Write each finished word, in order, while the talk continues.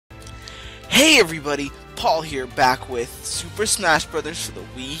Hey everybody, Paul here, back with Super Smash Bros. For the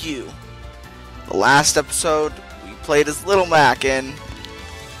Wii U. The last episode, we played as Little Mac and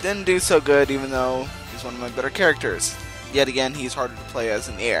didn't do so good, even though he's one of my better characters. Yet again, he's harder to play as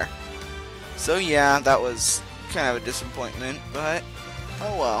in the air. So yeah, that was kind of a disappointment, but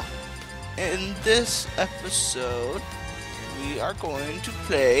oh well. In this episode, we are going to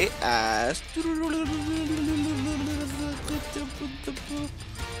play as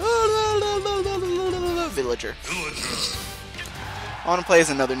Villager. I want to play as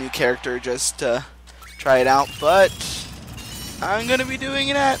another new character just to try it out, but I'm going to be doing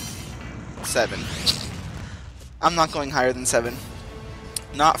it at 7. I'm not going higher than 7.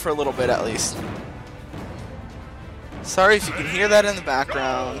 Not for a little bit, at least. Sorry if you can hear that in the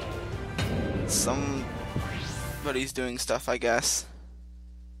background. Somebody's doing stuff, I guess.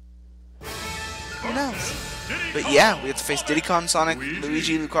 Who knows? But yeah, we have to face Diddy Kong, Sonic,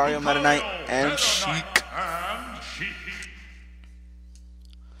 Luigi, Lucario, Meta Knight, and Sheik.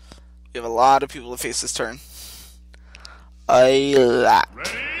 We have a lot of people to face this turn. A lot.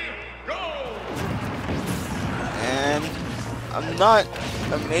 And I'm not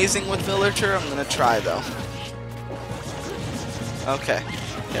amazing with Villager. I'm gonna try though. Okay.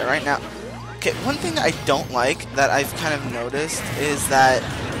 Yeah, right now. Okay, one thing I don't like that I've kind of noticed is that.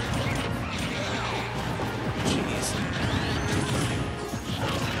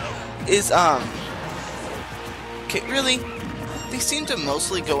 Okay, really? They seem to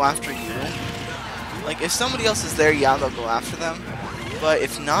mostly go after you. Like, if somebody else is there, yeah, they'll go after them. But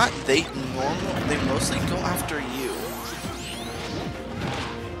if not, they mostly go after you.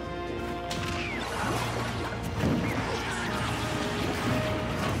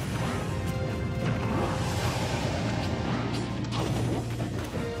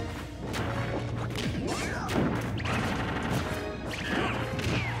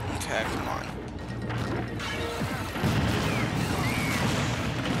 Okay, come on.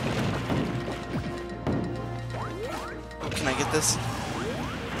 Oh, can I get this?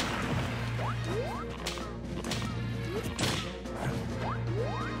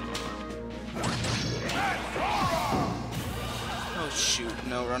 Oh shoot,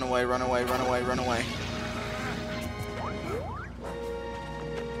 no, run away, run away, run away, run away.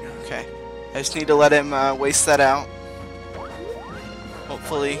 Okay, I just need to let him waste that out.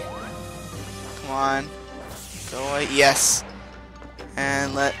 Hopefully. Come on. Go away. Yes.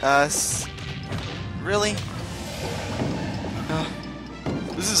 And let us... Really? Oh.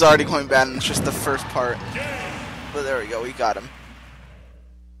 This is already going bad and it's just the first part. But there we go. We got him.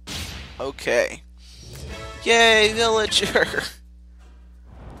 Okay. Yay, Villager!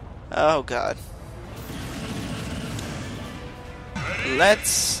 Oh, God.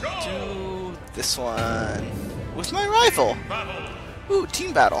 Let's do this one with my rival. Ooh,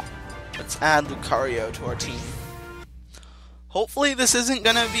 team battle. Let's add Lucario to our team. Hopefully this isn't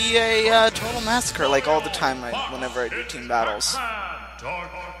gonna be a total massacre like all the time whenever I do team battles.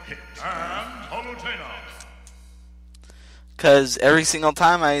 Because every single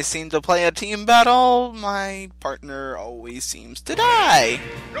time I seem to play a team battle, my partner always seems to die.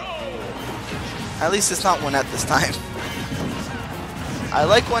 At least it's not Winnet this time. I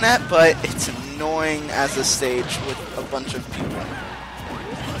like Winnet, but it's annoying as a stage with a bunch of people.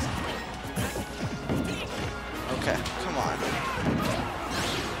 Okay, come on.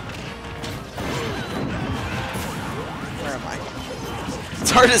 Where am I?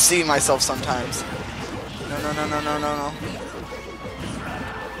 It's hard to see myself sometimes. No, no, no, no, no, no, no.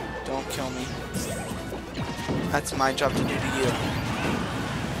 Don't kill me. That's my job to do to you.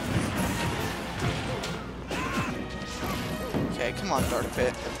 Okay, come on, Dark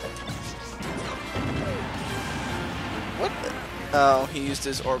Pit. What the? Oh, he used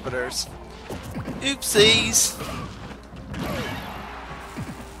his orbiters. Oopsies!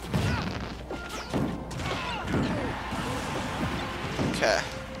 Okay.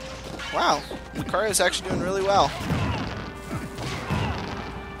 Wow, Lucario's actually doing really well.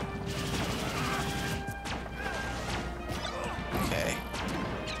 Okay.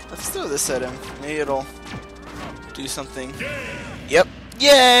 Let's throw this at him. Maybe it'll do something. Yep.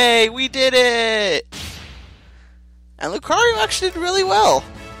 Yay! We did it! And Lucario actually did really well.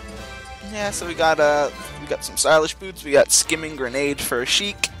 Yeah, so we got some stylish boots, we got skimming grenade for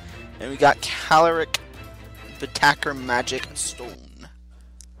Sheik, and we got caloric Batacker magic stone.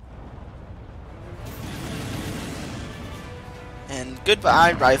 And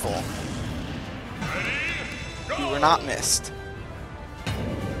goodbye, rival. You were not missed.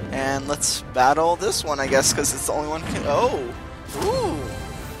 And let's battle this one, I guess, because it's the only one can. Oh, ooh,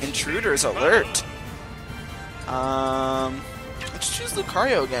 intruders alert. Let's choose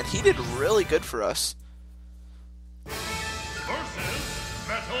Lucario again. He did really good for us.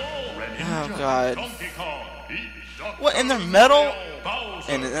 Oh god. What, and they're metal?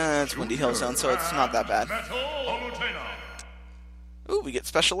 And it's Windy Hill Zone, so it's not that bad. Ooh, we get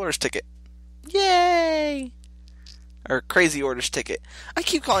Special Orders ticket. Yay! Or Crazy Orders ticket. I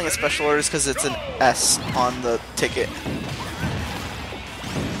keep calling it Special Orders because it's an S on the ticket.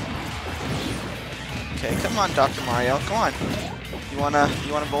 Okay, come on, Dr. Mario, come on. You want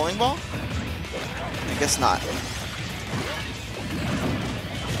a bowling ball? I guess not.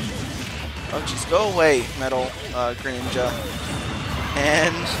 Oh jeez, go away, Metal Greninja.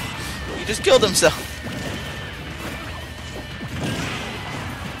 And he just killed himself.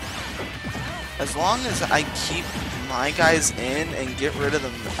 As long as I keep my guys in and get rid of the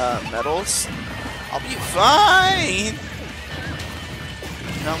metals, I'll be fine.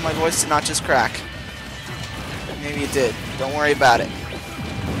 No, my voice did not just crack. Maybe it did. Don't worry about it.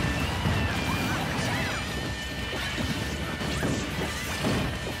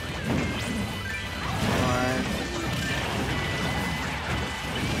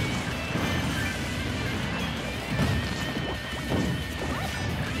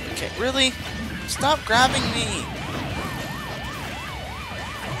 Okay, really? Stop grabbing me!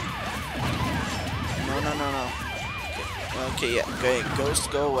 No. Okay, yeah, okay,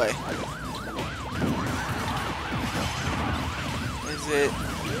 Ghost, go away. Is it...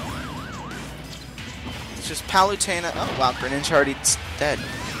 It's just Palutena. Oh, wow, Greninja already dead.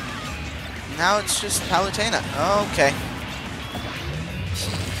 Now it's just Palutena. Okay.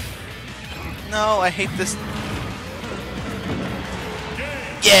 No, I hate this.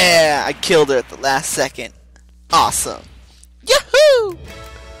 Yeah, I killed her at the last second. Awesome. Yahoo!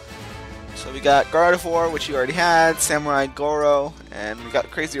 So we got Gardevoir, which you already had, Samurai Goro, and we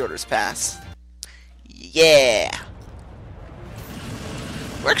got Crazy Orders Pass. Yeah!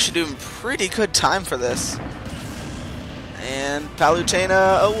 We're actually doing pretty good time for this. And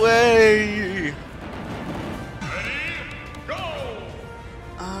Palutena away! Ready,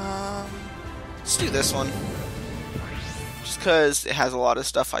 go! Let's do this one. Just because it has a lot of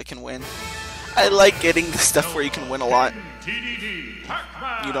stuff I can win. I like getting the stuff where you can win a lot.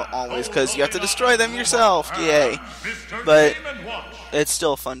 You don't always, because you have to destroy them yourself. Yay. But it's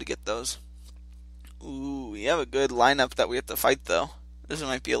still fun to get those. Ooh, we have a good lineup that we have to fight, though. This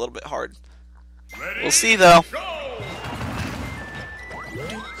might be a little bit hard. We'll see, though.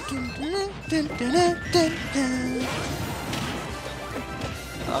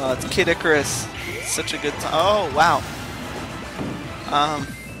 Oh, it's Kid Icarus. Such a good time. Oh, wow.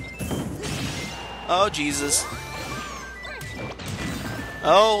 Oh, Jesus.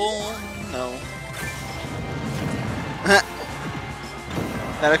 Oh, no.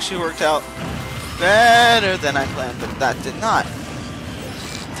 That actually worked out better than I planned, but that did not.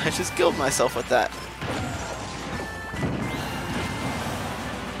 I just killed myself with that.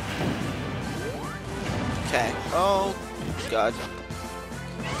 Okay. Oh, God.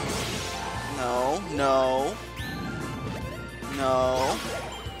 No, no. No.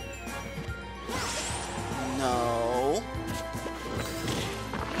 No.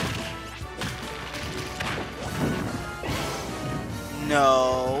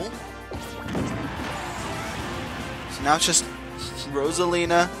 No. So now it's just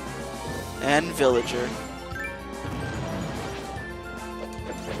Rosalina and Villager.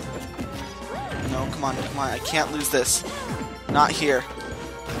 No, come on, come on. I can't lose this. Not here.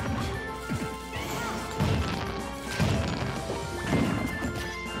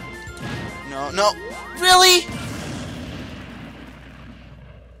 No, no. Really?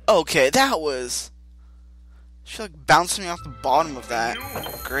 Okay, that was... She like bounced me off the bottom of that.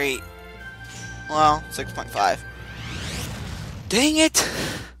 Great. Well, 6.5. Dang it!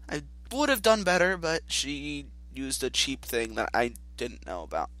 I would have done better, but she used a cheap thing that I didn't know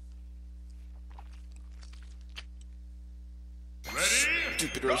about.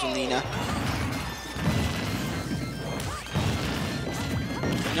 Stupid Rosalina.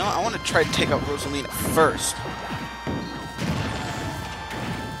 You know, I want to try to take out Rosalina first.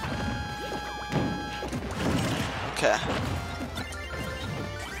 Okay.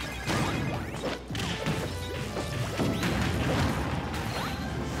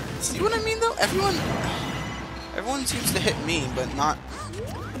 See what I mean, though? Everyone seems to hit me, but not...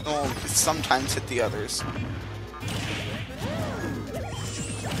 Well, sometimes hit the others.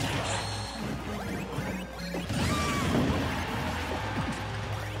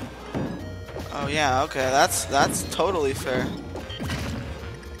 Oh yeah, okay, that's totally fair.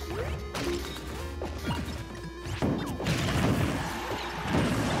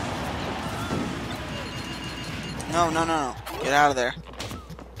 No, no, no, no. Get out of there.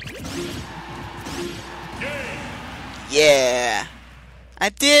 Yeah. I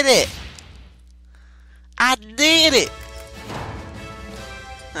did it. I did it.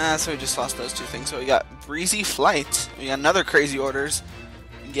 So we just lost those two things. So we got Breezy Flight. We got another Crazy Orders.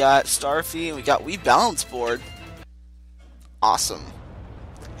 We got Starfy. And we got Wii Balance Board. Awesome.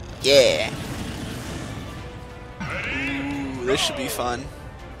 Yeah. Ooh, this should be fun.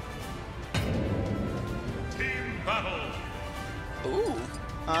 Ooh.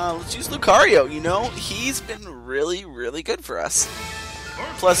 Let's use Lucario. You know, he's been really, really good for us.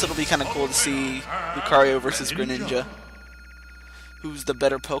 Plus, it'll be kind of cool to see Lucario versus Greninja. Who's the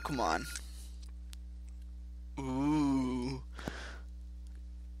better Pokemon? Ooh.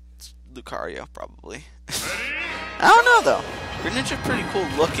 It's Lucario, probably. I don't know, though. Greninja's pretty cool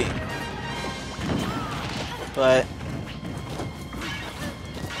looking. But...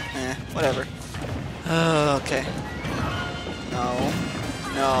 whatever. Okay. No.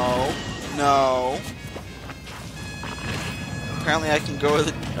 No. No. Apparently I can go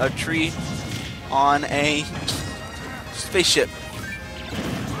with a tree on a spaceship.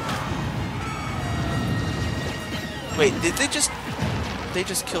 Wait, did they just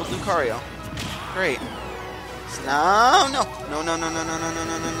killed Lucario? Great. No, no, no, no, no, no, no, no, no,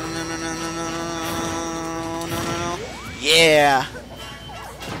 no, no, no, no, no, no, no, no, no. Yeah.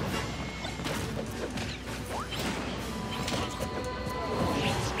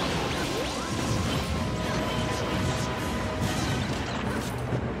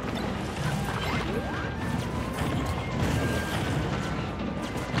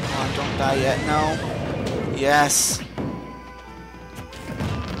 Don't die yet, no. Yes.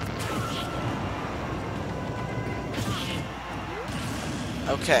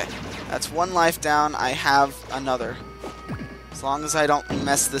 Okay, that's one life down. I have another. As long as I don't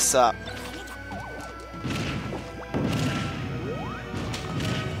mess this up.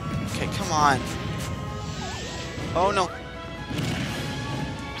 Okay, come on. Oh no.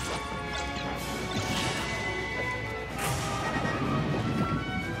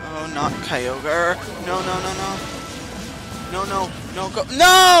 Oh, not Kyogre. No, no, no, no. No, no, no, go.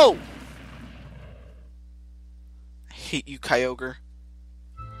 No! I hate you, Kyogre.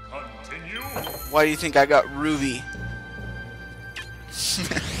 Continue. Why do you think I got Ruby?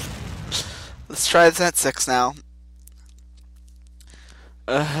 Let's try this at 6 now.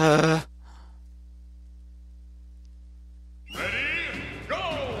 Ready,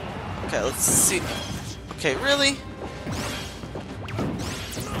 go! Okay, let's see. Okay, really?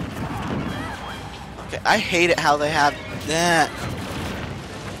 Okay, I hate it how they have that.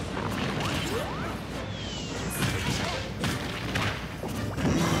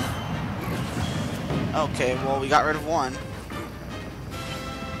 Okay, well, we got rid of one.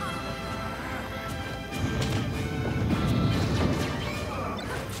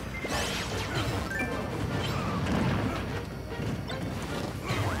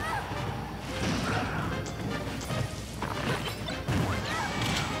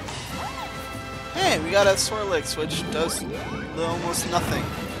 Hey, we got a Swirlix, which does almost nothing.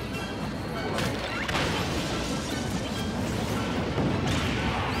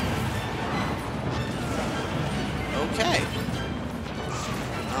 Okay.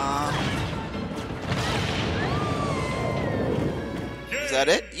 Is that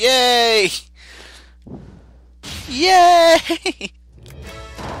it? Yay! Yay!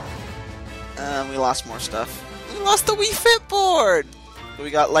 We lost more stuff. We lost the Wii Fit board! So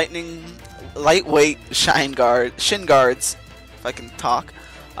we got lightweight shin guards, if I can talk,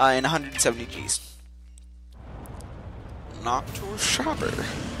 and 170 Gs. Not too shabby.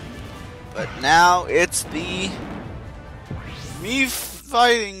 But now it's the Me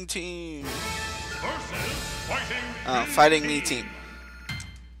Fighting Team. Fighting Me team.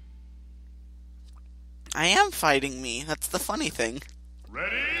 I am fighting me. That's the funny thing.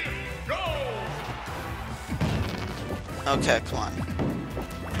 Ready, go! Okay, come on.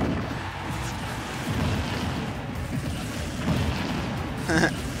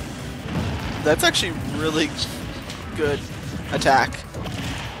 That's actually really good attack.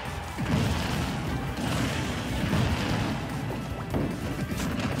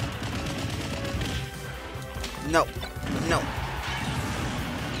 No. No.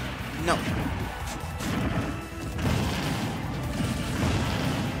 No.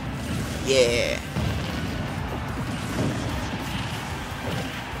 Yeah.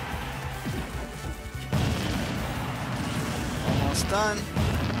 Almost done.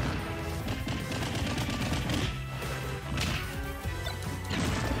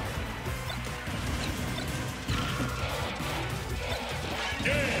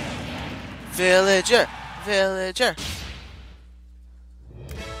 Villager. Villager.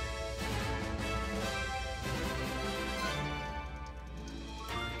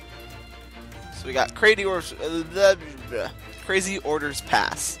 So we got Crazy Orders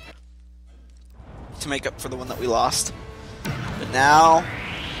Pass to make up for the one that we lost. But now,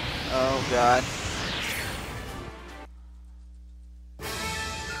 oh god.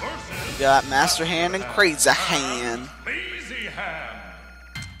 We got Master Hand and Crazy Hand.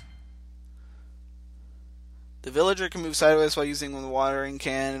 The villager can move sideways while using the watering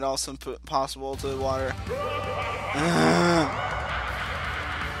can. It also possible to water.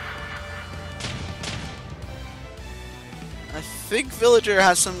 I think villager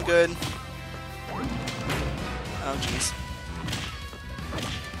has some good. Oh jeez.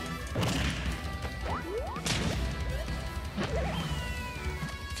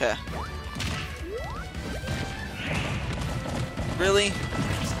 Okay. Really?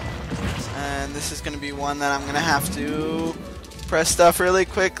 And this is going to be one that I'm going to have to press stuff really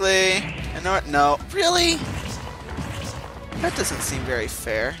quickly. And no, really? That doesn't seem very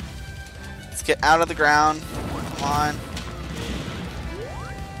fair. Let's get out of the ground. Come on.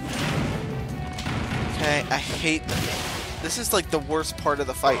 Okay, I hate them. This is like the worst part of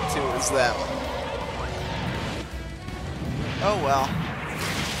the fight too, is them. Oh well.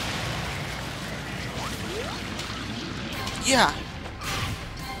 Yeah.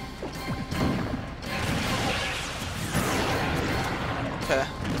 Okay.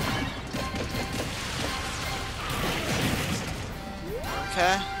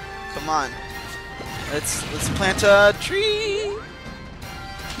 Okay. Come on. Let's plant a tree.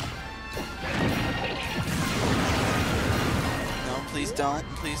 No, please don't.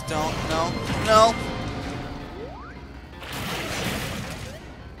 Please don't. No. No.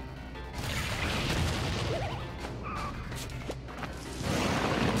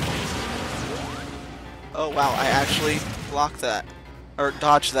 Oh wow, I actually blocked that. Or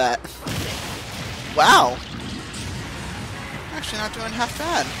dodged that. Wow! Actually not doing half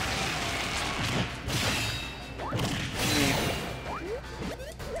bad.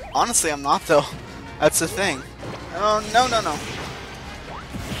 Honestly, I'm not though. That's the thing. Oh, no, no, no.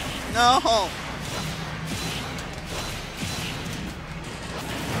 No!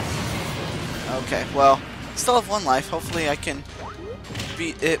 Okay, well, still have one life. Hopefully I can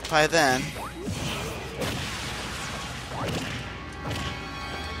beat it by then.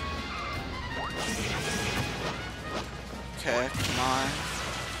 Okay, come on.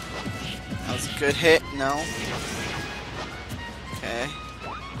 That was a good hit. No. Okay.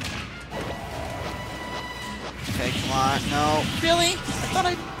 Okay, come on. No. Really? I thought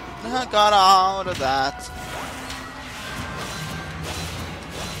I got out of that.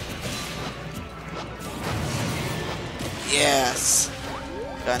 Yes.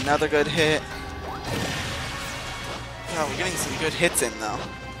 Got another good hit. God, we're getting some good hits in though.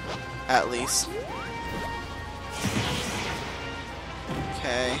 At least.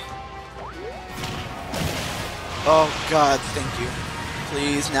 Okay. Oh god, thank you.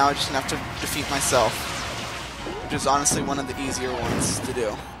 Please, now I just have to defeat myself. Which is honestly one of the easier ones to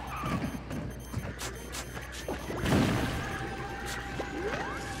do.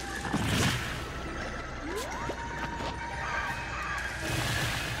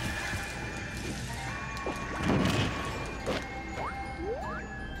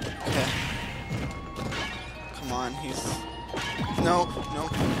 Okay. Come on, he's... No, no.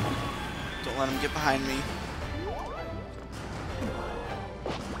 Don't let him get behind me.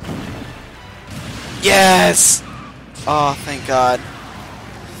 Yes! Oh, thank God.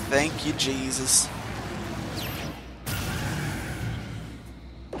 Thank you, Jesus.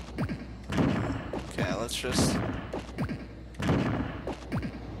 Okay, let's just...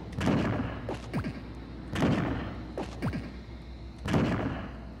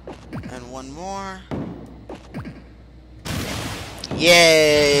 And one more.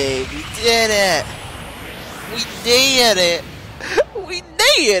 Yay! We did it! We did it! We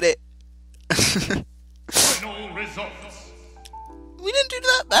did it! Final results. We didn't do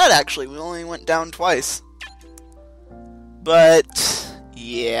that bad, actually. We only went down twice. But,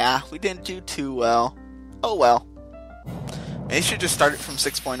 yeah, we didn't do too well. Oh well. Maybe I should just start it from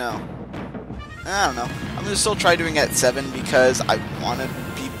 6.0. I don't know. I'm going to still try doing it at 7 because I want to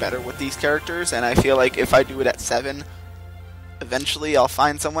be better with these characters, and I feel like if I do it at 7, eventually I'll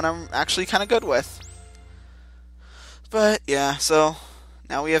find someone I'm actually kind of good with. But, yeah, so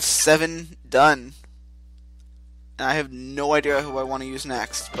now we have 7 done. And I have no idea who I want to use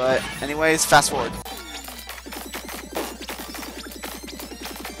next. But, anyways, fast forward.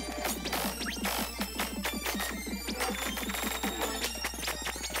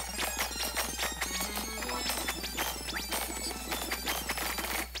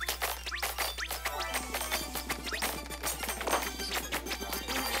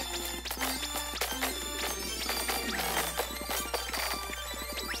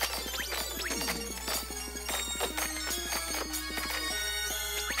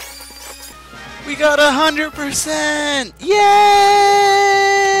 We got 100%! Yay!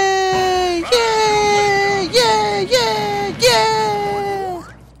 Yay! Yay! Yay! Yay!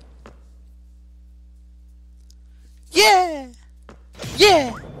 Yeah!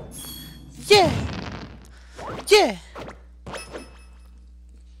 Yeah! Yeah! Yeah!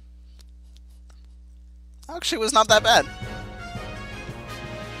 Actually, it was not that bad.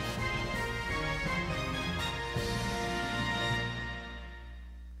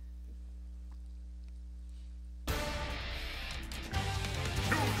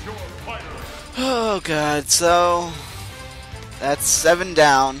 Oh god, so that's 7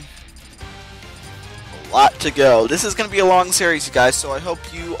 down. A lot to go. This is going to be a long series, you guys, so I hope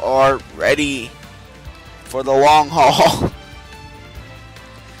you are ready for the long haul.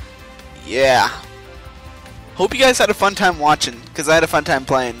 Yeah. Hope you guys had a fun time watching, because I had a fun time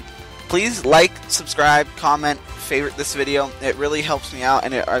playing. Please like, subscribe, comment, favorite this video. It really helps me out,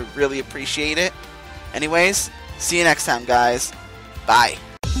 and I really appreciate it. Anyways, see you next time, guys. Bye.